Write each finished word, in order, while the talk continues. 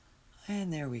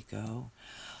And there we go.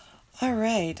 All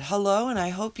right. Hello, and I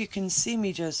hope you can see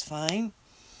me just fine.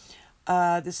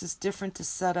 This is different to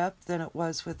set up than it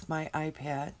was with my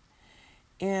iPad.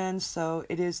 And so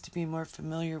it is to be more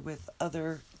familiar with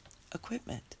other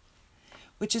equipment,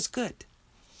 which is good.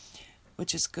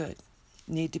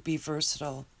 Need to be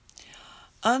versatile.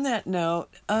 On that note,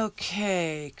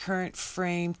 okay, current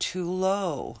frame too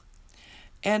low.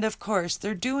 And of course,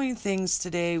 they're doing things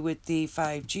today with the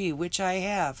 5G, which I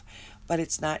have, but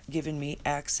it's not giving me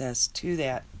access to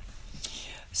that.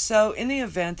 So in the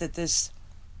event that this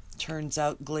turns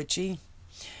out glitchy,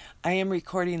 I am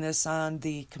recording this on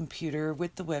the computer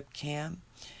with the webcam,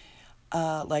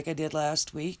 like I did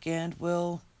last week, and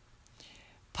will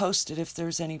post it if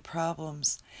there's any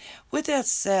problems. With that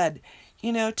said,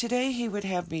 today he would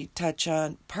have me touch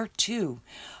on part 2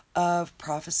 of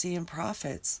Prophecy and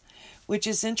Prophets, which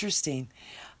is interesting.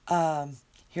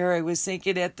 Here I was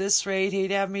thinking at this rate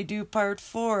he'd have me do part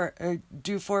 4, or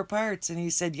do 4 parts, and he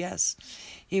said yes,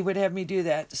 he would have me do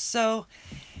that. So,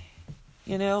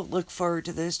 look forward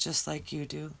to this just like you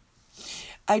do.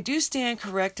 I do stand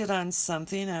corrected on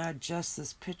something. I adjust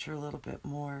this picture a little bit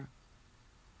more,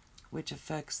 which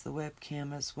affects the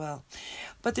webcam as well.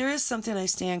 But there is something I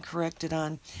stand corrected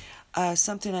on,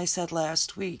 something I said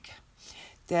last week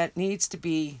that needs to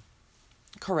be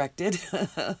corrected,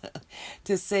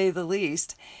 to say the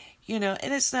least. And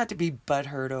it's not to be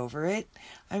butthurt over it.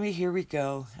 I mean, here we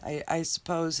go. I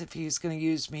suppose if he's going to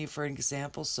use me for an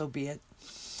example, so be it.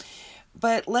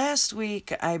 But last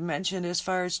week I mentioned as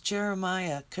far as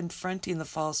Jeremiah confronting the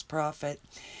false prophet,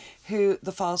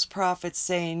 the false prophet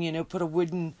saying, put a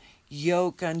wooden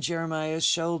yoke on Jeremiah's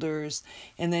shoulders,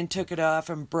 and then took it off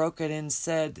and broke it and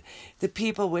said the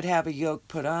people would have a yoke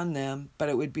put on them, but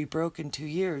it would be broken 2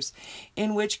 years.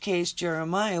 In which case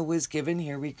Jeremiah was given,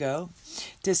 here we go,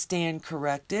 to stand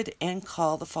corrected and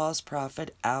call the false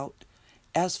prophet out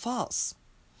as false.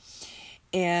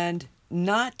 And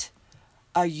not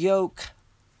a yoke,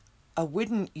 a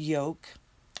wooden yoke,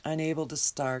 unable to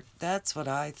start. That's what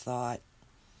I thought.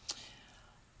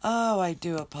 Oh, I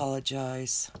do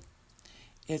apologize.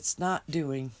 It's not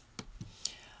doing.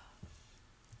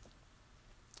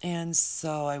 And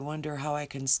so I wonder how I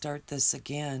can start this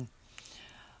again.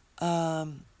 I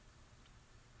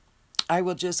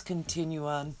will just continue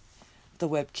on the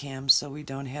webcam so we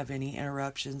don't have any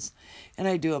interruptions. And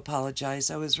I do apologize.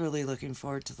 I was really looking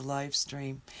forward to the live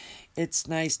stream. It's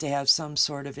nice to have some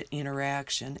sort of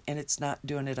interaction, and it's not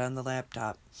doing it on the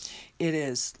laptop. It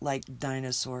is like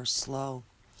dinosaur slow.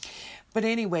 But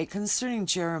anyway, concerning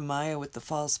Jeremiah with the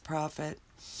false prophet,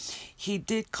 he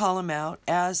did call him out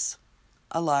as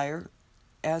a liar,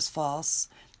 as false,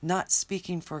 not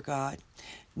speaking for God,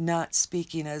 not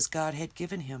speaking as God had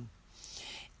given him.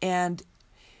 And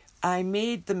I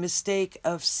made the mistake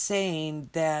of saying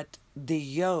that the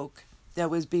yoke that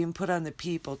was being put on the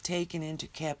people taken into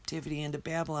captivity into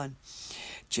Babylon,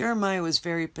 Jeremiah was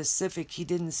very specific. He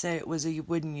didn't say it was a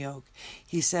wooden yoke.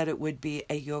 He said it would be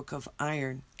a yoke of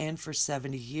iron, and for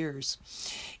 70 years.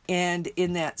 And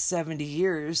in that 70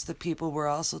 years, the people were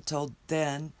also told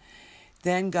then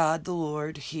God, the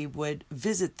Lord, he would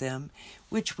visit them,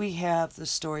 which we have the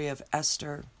story of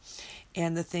Esther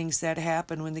and the things that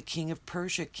happened when the king of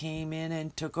Persia came in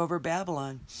and took over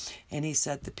Babylon, and he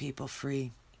set the people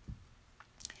free.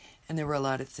 And there were a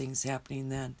lot of things happening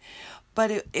then.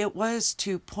 But it was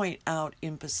to point out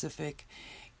in Pacific,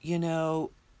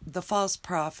 the false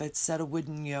prophet set a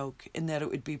wooden yoke and that it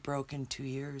would be broken 2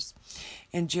 years.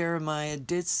 And Jeremiah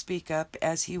did speak up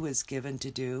as he was given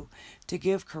to do, to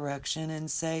give correction and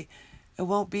say, it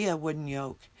won't be a wooden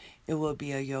yoke, it will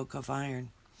be a yoke of iron.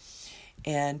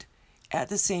 And at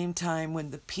the same time,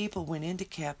 when the people went into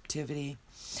captivity,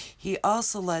 he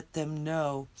also let them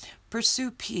know,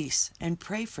 pursue peace and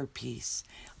pray for peace,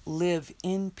 live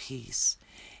in peace,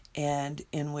 and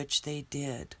in which they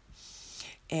did.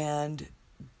 And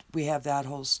we have that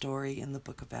whole story in the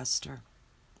book of Esther.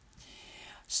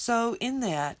 So in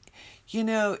that,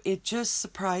 it just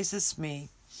surprises me.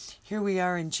 Here we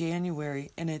are in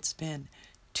January, and it's been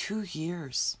 2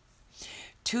 years.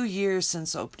 2 years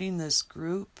since opening this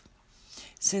group.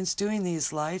 Since doing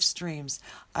these live streams,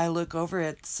 I look over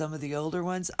at some of the older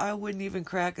ones. I wouldn't even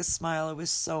crack a smile. I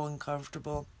was so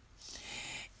uncomfortable.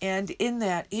 And in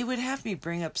that, he would have me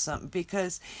bring up something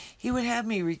because he would have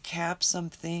me recap some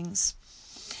things,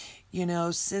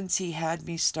 since he had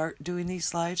me start doing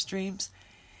these live streams,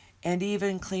 and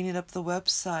even cleaning up the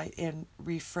website and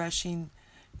refreshing,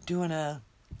 doing a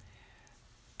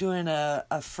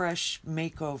fresh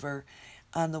makeover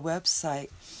on the website.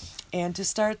 And to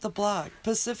start the blog,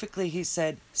 specifically he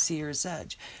said Seer's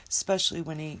Edge, especially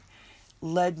when he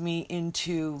led me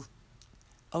into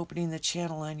opening the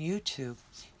channel on YouTube.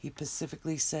 He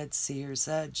specifically said Seer's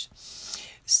Edge.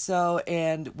 So,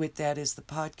 and with that is the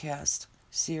podcast,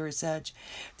 Seer's Edge.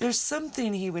 There's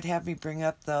something he would have me bring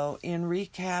up, though, in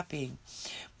recapping.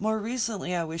 More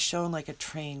recently, I was shown like a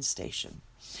train station.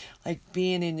 Like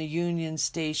being in the Union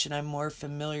Station, I'm more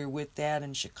familiar with that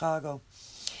in Chicago.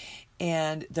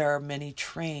 And there are many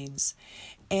trains.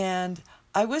 And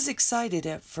I was excited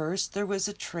at first. There was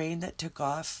a train that took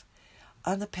off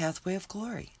on the pathway of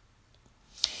glory.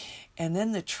 And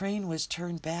then the train was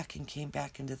turned back and came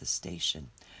back into the station.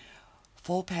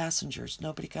 Full passengers,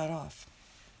 nobody got off.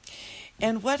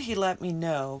 And what he let me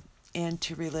know, and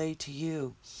to relay to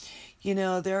you,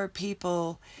 there are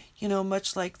people,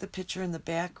 much like the picture in the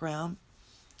background.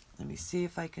 Let me see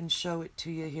if I can show it to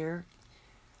you here.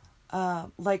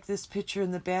 Like this picture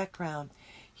in the background.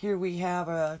 Here we have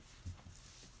a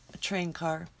train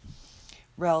car,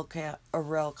 a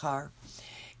rail car.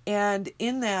 And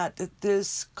in that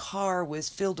this car was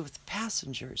filled with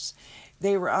passengers.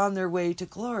 They were on their way to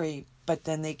glory, but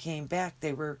then they came back.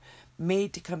 They were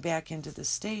made to come back into the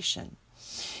station.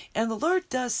 And the Lord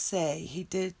does say,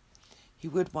 He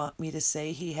would want me to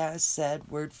say, He has said,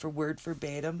 word for word,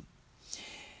 verbatim,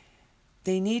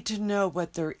 they need to know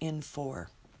what they're in for.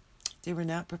 They were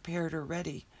not prepared or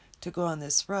ready to go on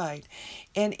this ride.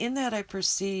 And in that I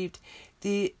perceived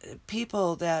the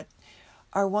people that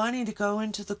are wanting to go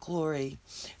into the glory,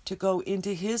 to go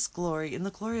into His glory, in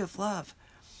the glory of love.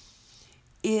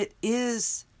 It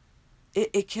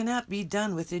cannot be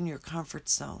done within your comfort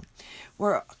zone.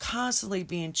 We're constantly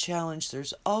being challenged.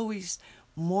 There's always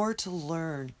more to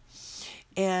learn.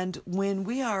 And when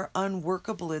we are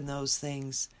unworkable in those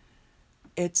things,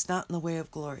 it's not in the way of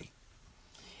glory.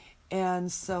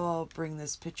 And so I'll bring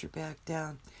this picture back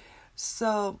down.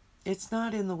 So it's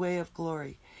not in the way of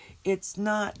glory. It's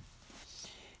not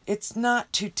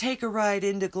to take a ride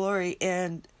into glory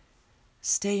and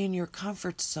stay in your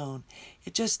comfort zone.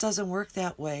 It just doesn't work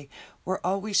that way. We're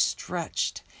always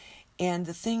stretched. And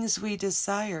the things we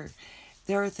desire,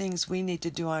 there are things we need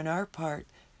to do on our part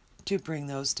to bring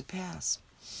those to pass.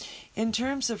 In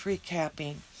terms of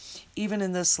recapping, even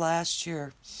in this last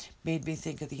year, made me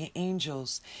think of the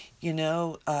angels.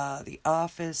 The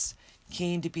office,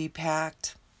 keen to be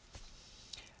packed,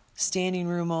 standing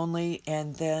room only,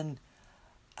 and then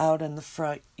out in the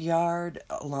front yard,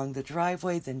 along the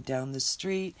driveway, then down the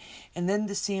street, and then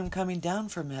to see Him coming down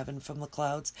from heaven, from the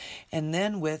clouds, and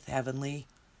then with heavenly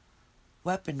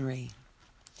weaponry.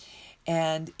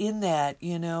 And in that,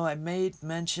 I made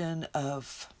mention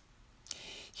of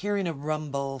hearing a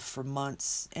rumble for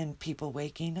months and people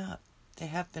waking up. They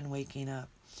have been waking up.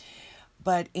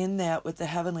 But in that, with the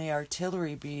heavenly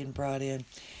artillery being brought in,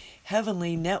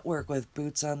 heavenly network with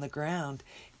boots on the ground,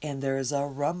 and there's a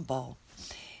rumble.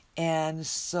 And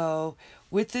so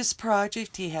with this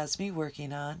project He has me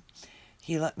working on,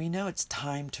 He let me know it's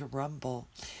time to rumble.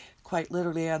 Quite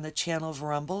literally on the channel of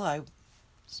Rumble, I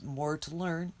more to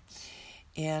learn.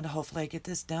 And hopefully I get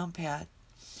this down pat.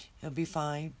 It'll be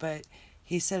fine. But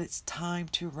He said it's time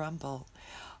to rumble.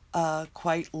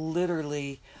 Quite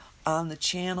literally on the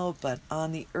channel, but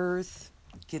on the earth,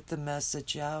 get the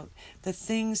message out. The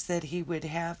things that He would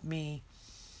have me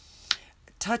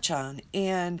touch on.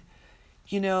 And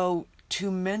to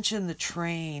mention the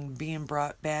train being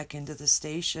brought back into the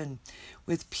station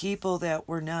with people that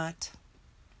were not,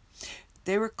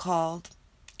 they were called,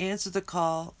 answered the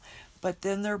call, but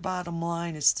then their bottom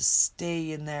line is to stay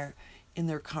in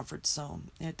their comfort zone.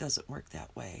 It doesn't work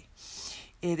that way.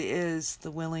 It is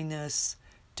the willingness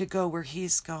to go where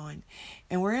He's going.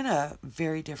 And we're in a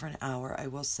very different hour, I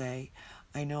will say.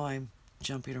 I know I'm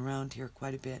jumping around here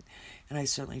quite a bit, and I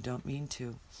certainly don't mean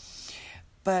to.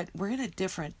 But we're in a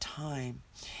different time.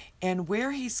 And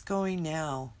where He's going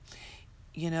now,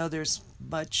 there's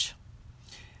much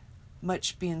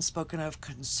being spoken of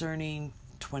concerning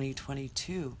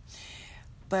 2022.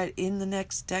 But in the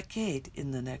next decade,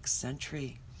 in the next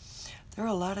century, there are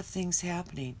a lot of things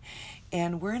happening.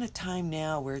 And we're in a time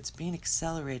now where it's being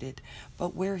accelerated.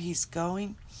 But where He's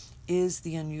going is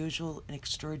the unusual and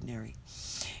extraordinary.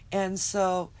 And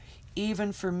so,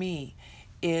 even for me,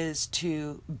 is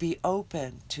to be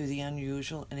open to the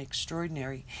unusual and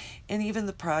extraordinary. And even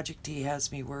the project He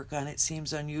has me work on, it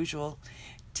seems unusual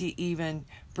to even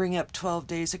bring up 12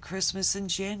 days of Christmas in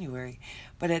January.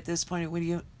 But at this point,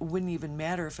 it wouldn't even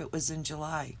matter if it was in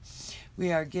July.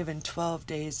 We are given 12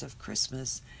 days of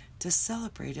Christmas to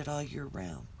celebrate it all year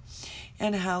round.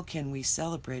 And how can we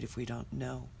celebrate if we don't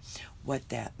know what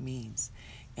that means?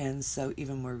 And so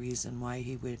even more reason why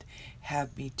He would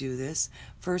have me do this.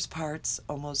 First part's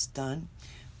almost done.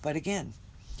 But again,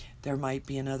 there might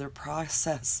be another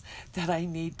process that I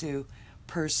need to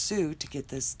pursue to get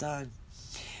this done.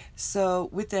 So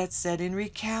with that said, in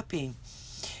recapping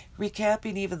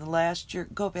even the last year,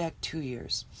 go back 2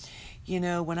 years.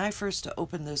 When I first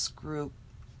opened this group,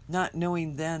 not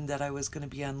knowing then that I was going to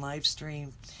be on live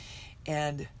stream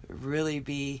and really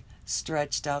be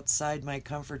stretched outside my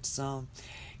comfort zone,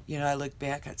 I look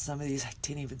back at some of these, I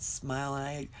didn't even smile,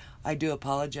 and I do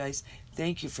apologize.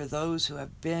 Thank you for those who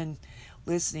have been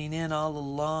listening in all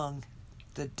along,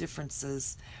 the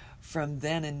differences from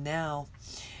then and now.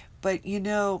 But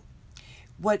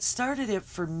what started it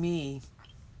for me,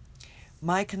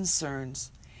 my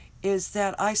concerns, is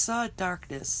that I saw a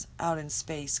darkness out in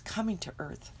space coming to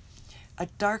Earth. A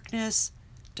darkness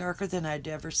darker than I'd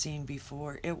ever seen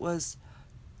before. It was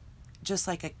just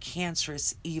like a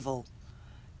cancerous, evil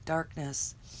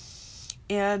darkness.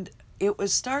 And it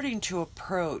was starting to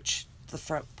approach the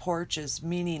front porches,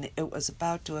 meaning it was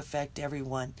about to affect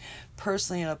everyone,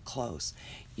 personally and up close,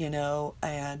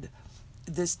 and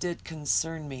this did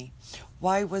concern me.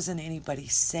 Why wasn't anybody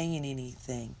saying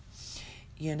anything?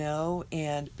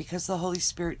 And because the Holy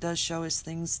Spirit does show us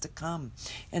things to come,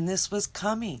 and this was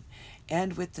coming,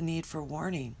 and with the need for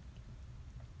warning.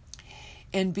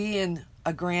 And being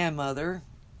a grandmother,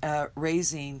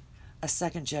 raising a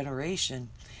second generation,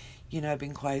 I've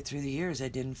been quiet through the years. I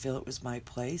didn't feel it was my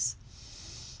place.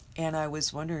 And I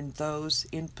was wondering, those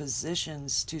in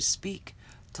positions to speak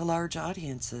to large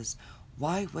audiences,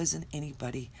 why wasn't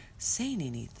anybody saying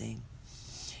anything?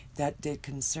 That did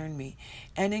concern me.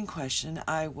 And in question,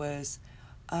 I was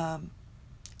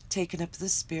taken up to the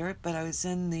Spirit, but I was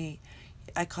in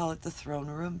I call it the throne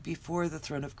room, before the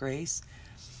throne of grace.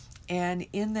 And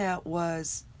in that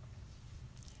was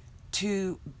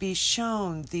to be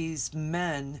shown these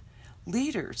men,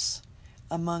 leaders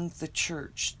among the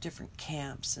church, different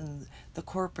camps, and the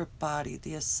corporate body,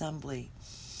 the assembly.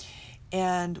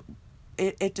 And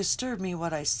it disturbed me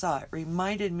what I saw. It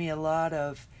reminded me a lot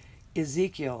of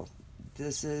Ezekiel.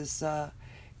 This is,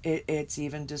 it's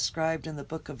even described in the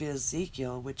book of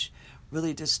Ezekiel, which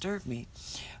really disturbed me.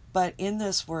 But in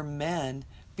this were men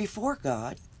before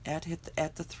God at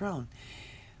the throne,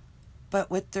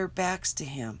 but with their backs to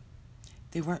him.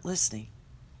 They weren't listening.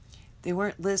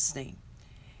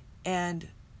 And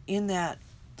in that,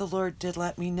 the Lord did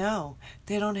let me know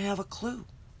they don't have a clue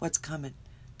what's coming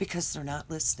because they're not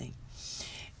listening.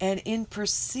 And in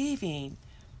perceiving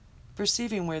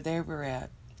where they were at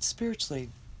spiritually,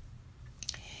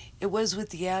 it was with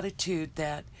the attitude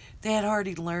that they had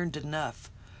already learned enough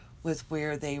with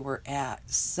where they were at.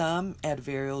 Some at a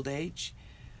very old age,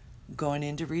 going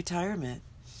into retirement,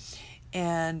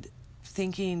 and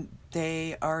thinking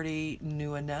they already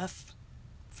knew enough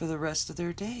for the rest of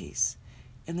their days.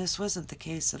 And this wasn't the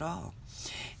case at all.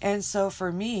 And so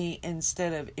for me,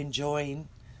 instead of enjoying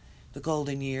the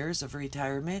golden years of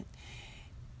retirement,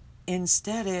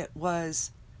 instead it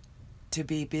was to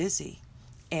be busy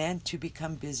and to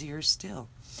become busier still.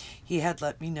 He had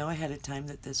let me know ahead of time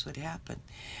that this would happen.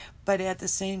 But at the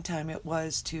same time, it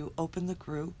was to open the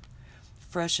group,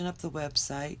 freshen up the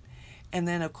website, and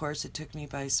then, of course, it took me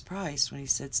by surprise when he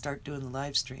said start doing the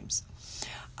live streams.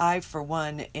 I, for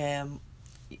one,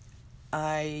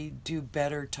 I do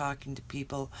better talking to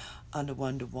people on a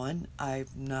one-to-one. I'm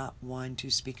not one to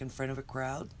speak in front of a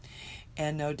crowd,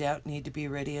 and no doubt need to be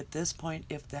ready at this point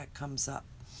if that comes up.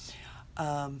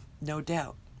 No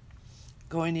doubt.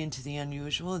 Going into the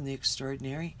unusual and the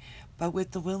extraordinary, but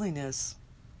with the willingness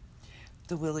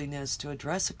to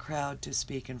address a crowd, to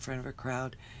speak in front of a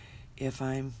crowd, if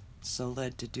I'm so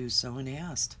led to do so and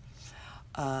asked.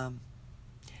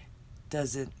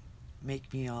 Doesn't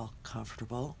make me all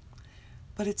comfortable,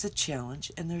 but it's a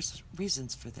challenge, and there's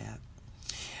reasons for that.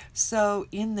 So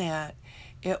in that,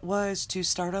 it was to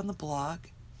start on the blog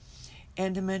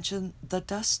and to mention the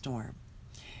dust storm,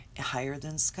 higher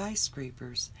than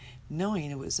skyscrapers, knowing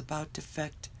it was about to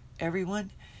affect everyone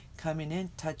coming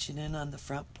in, touching in on the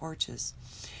front porches.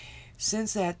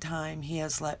 Since that time, he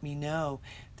has let me know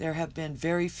there have been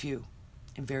very few,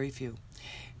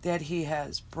 that he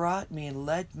has brought me and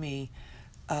led me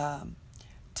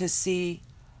to see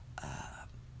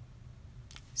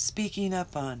speaking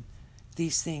up on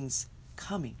these things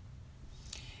coming.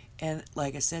 And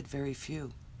like I said, very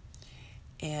few.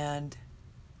 And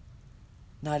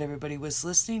not everybody was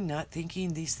listening, not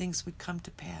thinking these things would come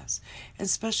to pass,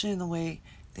 especially in the way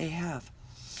they have.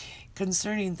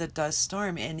 Concerning the dust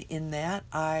storm, and in that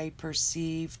I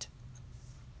perceived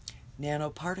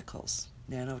nanoparticles,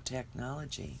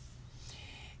 nanotechnology,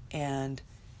 and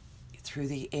through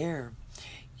the air,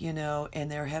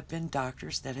 and there have been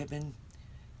doctors that have been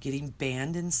getting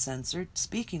banned and censored,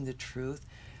 speaking the truth,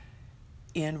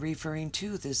 in referring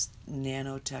to this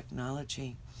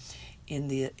nanotechnology in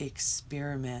the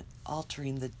experiment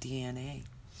altering the DNA.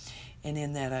 And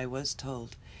in that, I was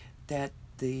told that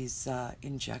these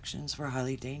injections were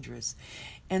highly dangerous.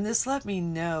 And this let me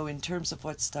know, in terms of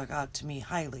what stuck out to me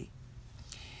highly,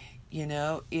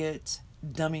 it's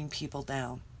dumbing people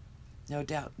down. No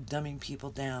doubt, dumbing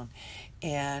people down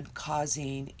and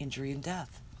causing injury and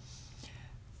death.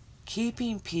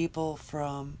 Keeping people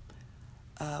from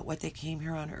what they came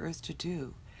here on earth to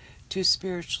do, to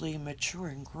spiritually mature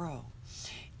and grow,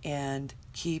 and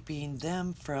keeping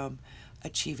them from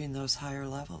achieving those higher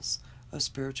levels of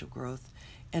spiritual growth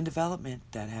and development.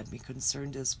 That had me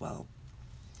concerned as well.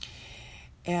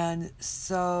 And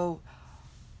so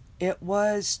it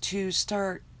was to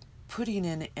start putting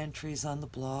in entries on the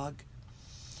blog.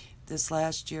 This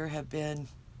last year have been,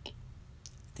 I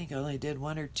think I only did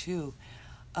one or two.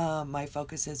 My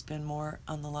focus has been more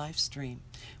on the live stream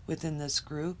within this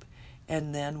group,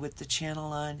 and then with the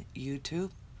channel on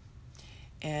YouTube,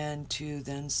 and to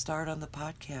then start on the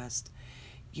podcast.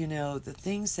 The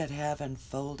things that have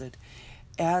unfolded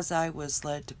as I was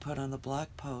led to put on the blog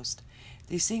post,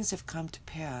 these things have come to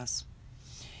pass.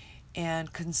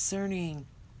 And concerning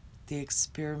the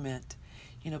experiment,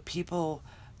 there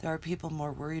are people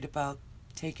more worried about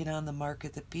taking on the mark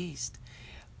of the beast.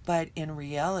 But in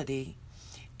reality,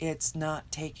 it's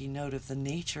not taking note of the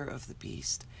nature of the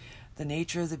beast. The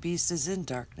nature of the beast is in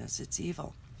darkness, it's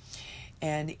evil.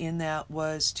 And in that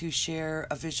was to share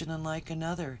a vision unlike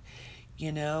another,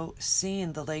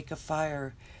 seeing the lake of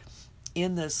fire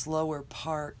in this lower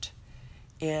part,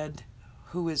 and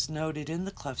who is noted in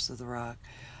the clefts of the rock,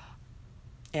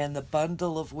 and the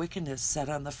bundle of wickedness set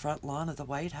on the front lawn of the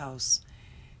White House,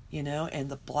 and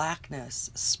the blackness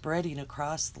spreading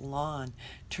across the lawn,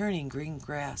 turning green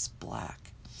grass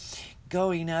black,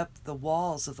 going up the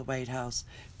walls of the White House,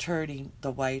 turning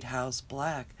the White House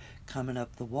black, coming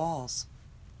up the walls.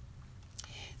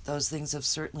 Those things have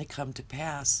certainly come to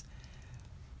pass.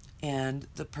 And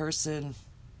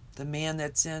the man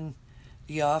that's in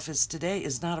the office today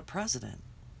is not a president.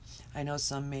 I know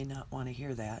some may not want to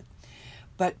hear that.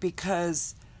 But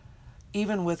because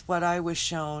even with what I was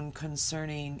shown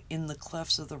concerning in the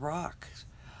clefts of the rock,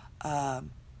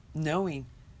 knowing,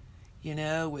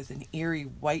 with an eerie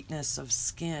whiteness of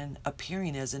skin,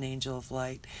 appearing as an angel of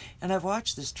light. And I've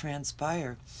watched this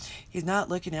transpire. He's not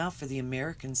looking out for the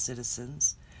American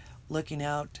citizens, looking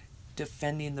out,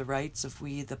 defending the rights of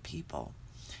we the people.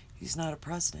 He's not a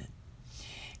president.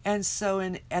 And so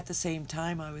at the same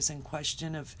time, I was in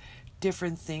question of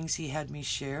different things he had me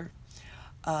share.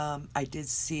 I did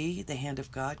see the hand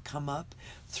of God come up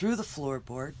through the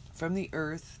floorboard, from the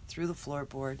earth, through the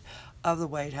floorboard of the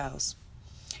White House.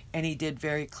 And he did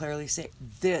very clearly say,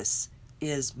 "This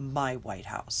is my White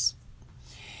House."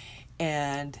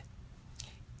 And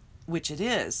which it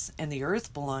is, and the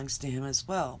earth belongs to him as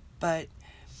well. But,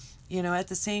 at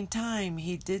the same time,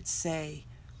 he did say,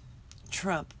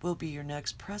 Trump will be your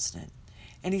next president.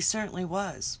 And he certainly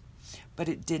was. But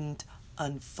it didn't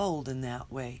unfold in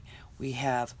that way. We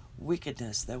have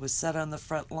wickedness that was set on the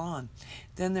front lawn.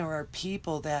 Then there are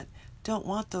people that don't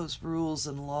want those rules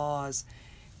and laws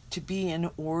to be in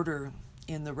order,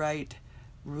 in the right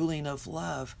ruling of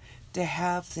love, to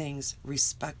have things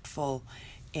respectful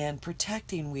and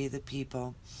protecting we the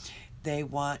people. They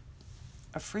want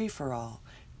a free-for-all.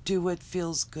 Do what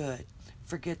feels good.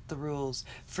 Forget the rules.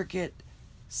 Forget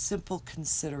simple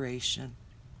consideration.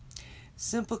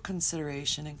 Simple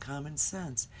consideration and common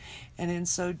sense. And in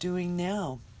so doing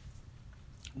now,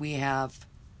 we have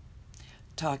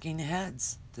talking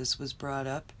heads. This was brought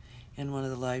up in one of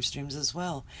the live streams as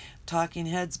well. Talking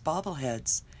heads,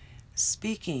 bobbleheads,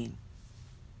 speaking,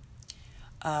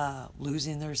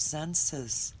 losing their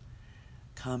senses,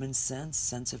 common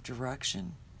sense of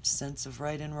direction, sense of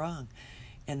right and wrong.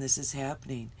 And this is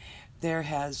happening. There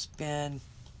has been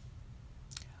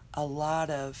a lot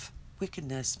of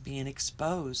wickedness being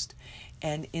exposed,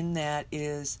 and in that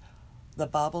is the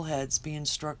bobbleheads being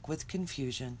struck with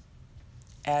confusion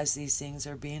as these things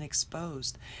are being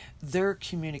exposed. Their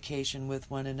communication with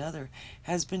one another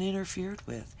has been interfered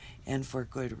with, and for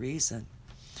good reason.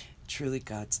 Truly,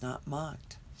 God's not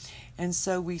mocked. And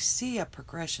so we see a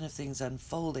progression of things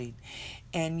unfolding,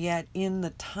 and yet in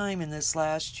the time in this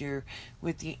last year,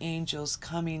 with the angels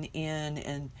coming in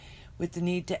and with the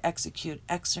need to execute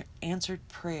answered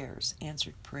prayers,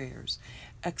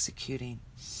 executing.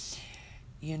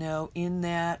 In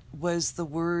that was the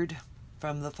word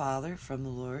from the Father, from the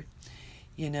Lord,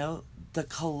 the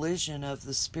collision of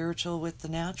the spiritual with the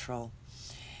natural,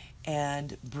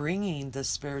 and bringing the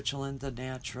spiritual and the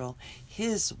natural,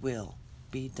 His will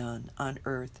be done on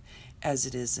earth as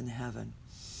it is in heaven.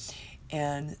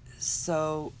 And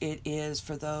so it is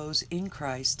for those in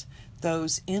Christ,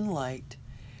 those in light,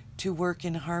 to work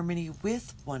in harmony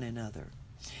with one another.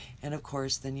 And of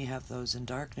course, then you have those in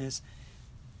darkness,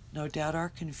 no doubt are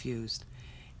confused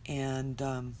and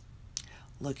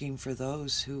looking for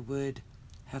those who would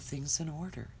have things in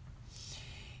order.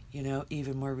 You know,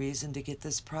 even more reason to get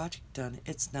this project done.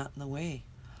 It's not in the way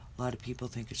a lot of people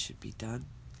think it should be done.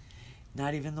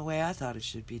 Not even the way I thought it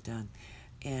should be done.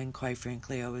 And quite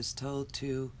frankly, I was told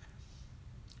to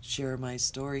share my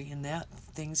story in that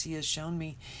things he has shown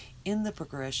me in the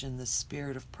progression, the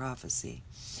spirit of prophecy,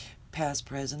 past,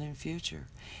 present, and future.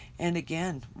 And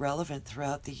again, relevant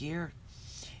throughout the year.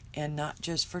 And not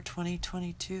just for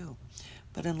 2022,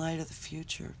 but in light of the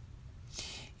future.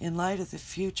 In light of the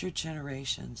future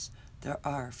generations, there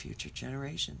are future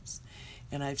generations.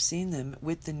 And I've seen them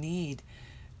with the need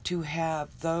to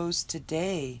have those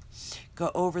today go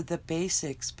over the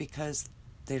basics because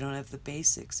they don't have the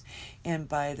basics. And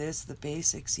by this, the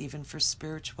basics, even for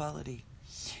spirituality.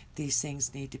 These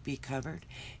things need to be covered.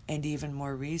 And even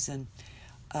more reason,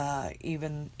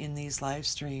 even in these live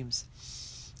streams,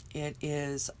 it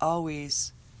is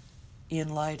always in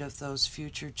light of those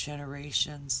future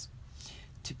generations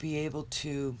to be able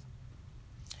to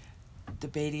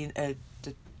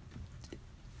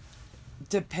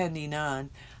depending on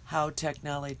how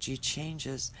technology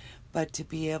changes, but to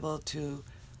be able to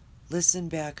listen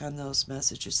back on those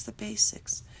messages, the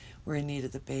basics. We're in need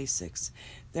of the basics.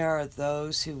 There are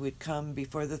those who would come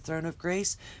before the throne of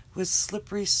grace with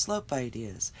slippery slope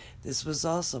ideas. This was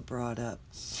also brought up.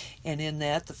 And in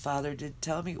that, the Father did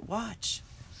tell me, watch.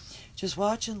 Just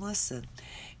watch and listen.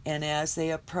 And as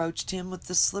they approached him with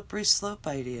the slippery slope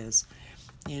ideas,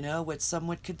 you know, what some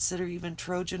would consider even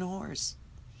Trojan horse,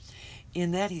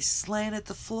 in that he slanted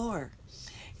the floor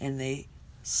and they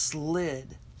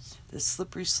slid, the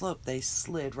slippery slope, they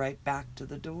slid right back to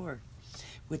the door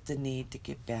with the need to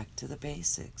get back to the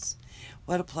basics.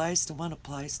 What applies to one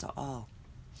applies to all.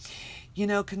 You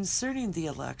know, concerning the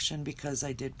election, because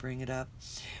I did bring it up,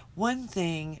 one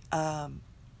thing, I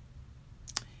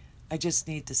just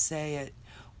need to say it,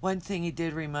 one thing he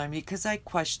did remind me, because I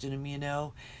questioned him, you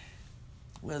know,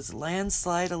 was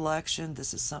landslide election.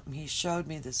 This is something he showed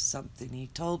me. This is something he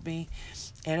told me.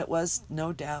 And it was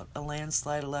no doubt a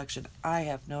landslide election. I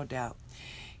have no doubt.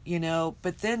 You know,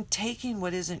 but then taking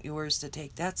what isn't yours to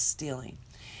take, that's stealing.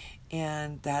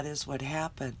 And that is what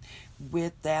happened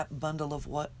with that bundle of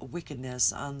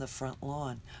wickedness on the front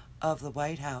lawn of the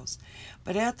White House.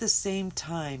 But at the same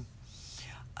time,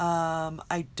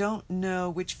 I don't know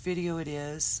which video it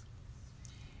is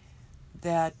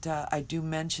that I do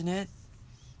mention it.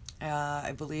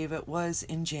 I believe it was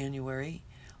in January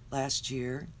last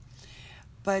year.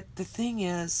 But the thing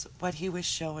is, what he was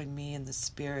showing me in the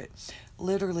spirit,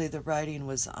 literally the writing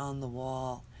was on the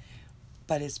wall,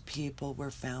 but his people were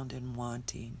found in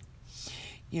wanting.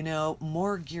 You know,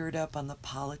 more geared up on the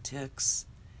politics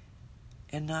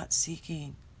and not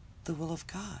seeking the will of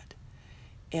God.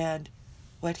 And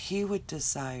what he would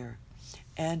desire,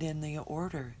 and in the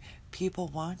order, people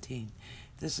wanting.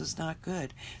 This is not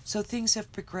good. So things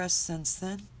have progressed since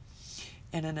then.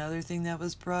 And another thing that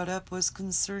was brought up was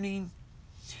concerning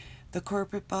the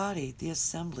corporate body, the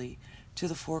assembly, to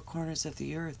the four corners of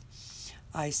the earth.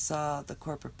 I saw the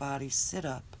corporate body sit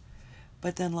up,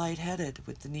 but then lightheaded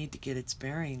with the need to get its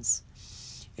bearings.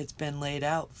 It's been laid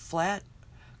out flat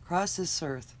across this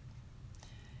earth,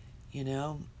 you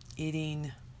know,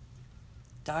 eating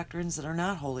doctrines that are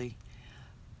not holy,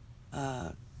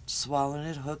 swallowing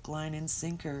it hook, line, and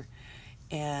sinker,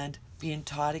 and being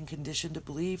taught and conditioned to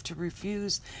believe, to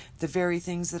refuse the very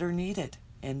things that are needed,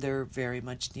 and they're very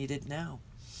much needed now,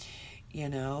 you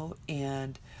know,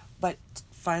 but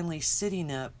finally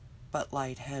sitting up, but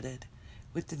lightheaded,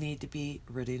 with the need to be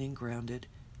rooted and grounded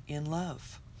in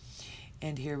love.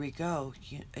 And here we go,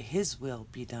 his will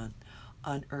be done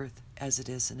on earth as it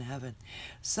is in heaven.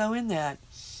 So in that,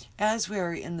 as we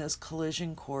are in this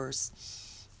collision course,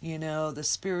 you know, the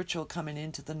spiritual coming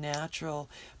into the natural,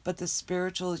 but the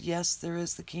spiritual, yes, there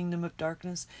is the kingdom of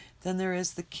darkness, then there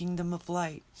is the kingdom of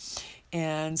light.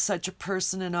 And such a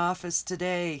person in office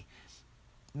today,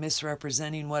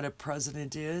 misrepresenting what a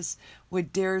president is,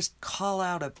 would dare call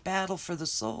out a battle for the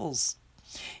souls.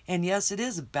 And yes, it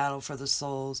is a battle for the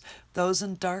souls. Those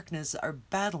in darkness are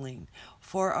battling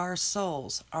for our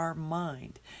souls, our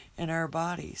mind, and our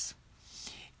bodies.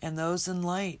 And those in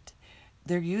light,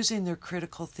 they're using their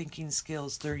critical thinking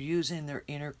skills. They're using their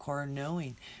inner core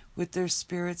knowing with their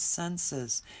spirit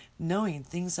senses, knowing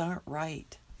things aren't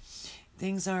right.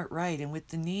 Things aren't right. And with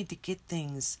the need to get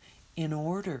things in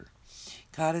order,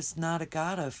 God is not a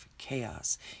God of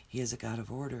chaos. He is a God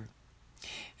of order.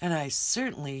 And I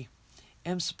certainly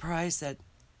am surprised that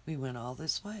we went all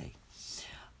this way,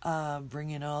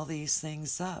 bringing all these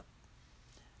things up.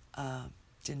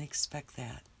 Didn't expect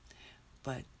that.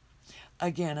 But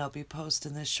again, I'll be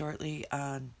posting this shortly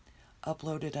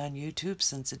uploaded on YouTube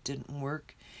since it didn't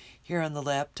work here on the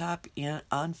laptop,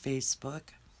 on Facebook,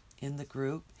 in the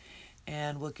group.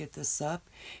 And we'll get this up.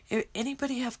 If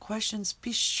anybody have questions,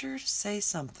 be sure to say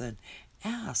something.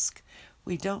 Ask.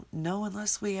 We don't know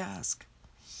unless we ask.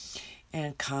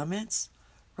 And comments,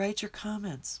 write your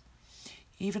comments.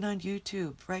 Even on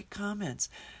YouTube, write comments.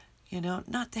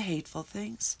 Not the hateful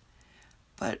things,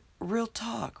 but real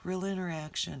talk, real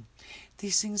interaction.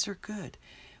 These things are good.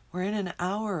 We're in an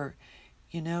hour,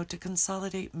 to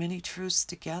consolidate many truths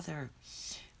together.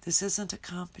 This isn't a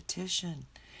competition.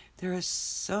 There are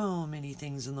so many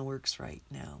things in the works right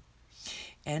now.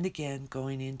 And again,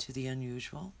 going into the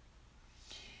unusual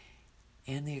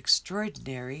and the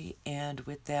extraordinary. And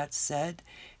with that said,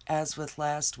 as with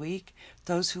last week,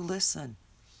 those who listen,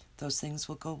 those things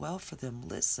will go well for them.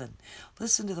 Listen.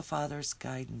 Listen to the Father's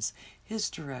guidance, His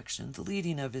direction, the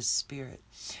leading of His Spirit.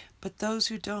 But those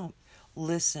who don't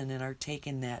listen and are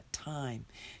taking that time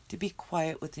to be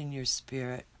quiet within your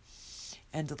spirit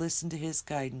and to listen to His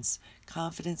guidance,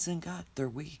 confidence in God, they're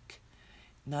weak.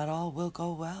 Not all will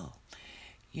go well.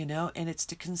 And it's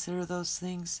to consider those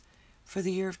things for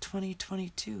the year of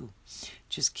 2022.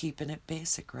 Just keeping it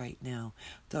basic right now.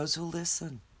 Those who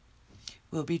listen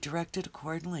will be directed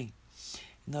accordingly.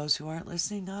 And those who aren't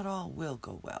listening, not all will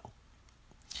go well.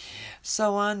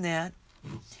 So on that,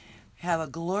 have a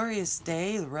glorious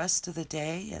day, the rest of the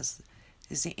day, as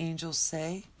the angels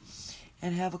say,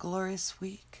 and have a glorious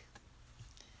week.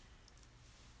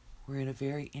 We're in a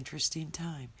very interesting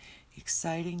time,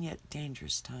 exciting yet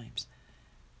dangerous times.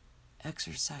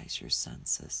 Exercise your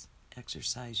senses,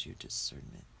 exercise your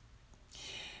discernment.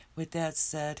 With that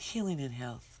said, healing and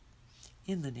health,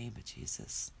 in the name of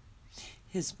Jesus,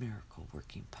 His miracle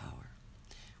working power.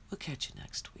 We'll catch you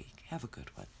next week. Have a good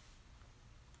one.